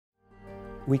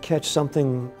we catch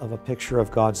something of a picture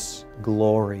of God's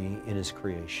glory in His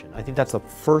creation. I think that's the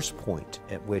first point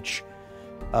at which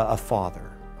a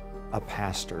father, a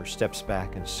pastor, steps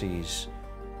back and sees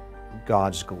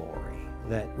God's glory.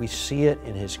 That we see it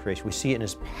in His creation, we see it in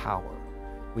His power,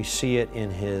 we see it in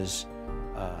His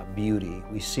beauty,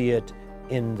 we see it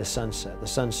in the sunset. The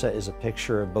sunset is a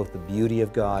picture of both the beauty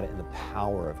of God and the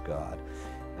power of God.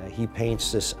 He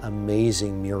paints this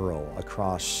amazing mural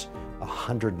across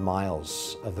 100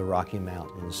 miles of the Rocky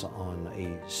Mountains on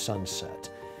a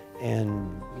sunset.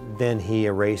 And then He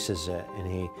erases it and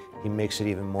he makes it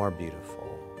even more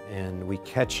beautiful. And we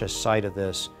catch a sight of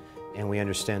this and we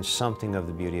understand something of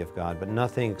the beauty of God, but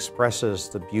nothing expresses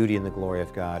the beauty and the glory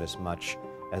of God as much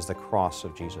as the cross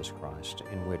of Jesus Christ,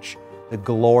 in which the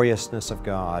gloriousness of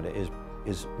God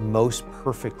is most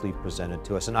perfectly presented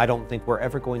to us. And I don't think we're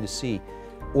ever going to see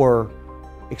or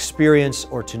experience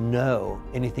or to know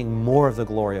anything more of the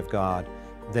glory of God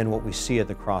than what we see at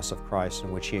the cross of Christ,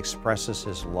 in which He expresses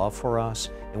His love for us,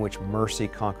 in which mercy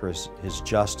conquers His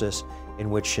justice, in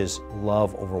which His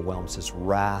love overwhelms His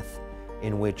wrath,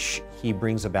 in which He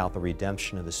brings about the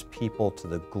redemption of His people to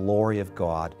the glory of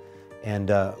God.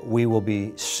 And we will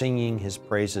be singing His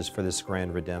praises for this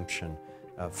grand redemption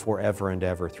forever and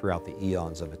ever throughout the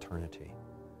eons of eternity.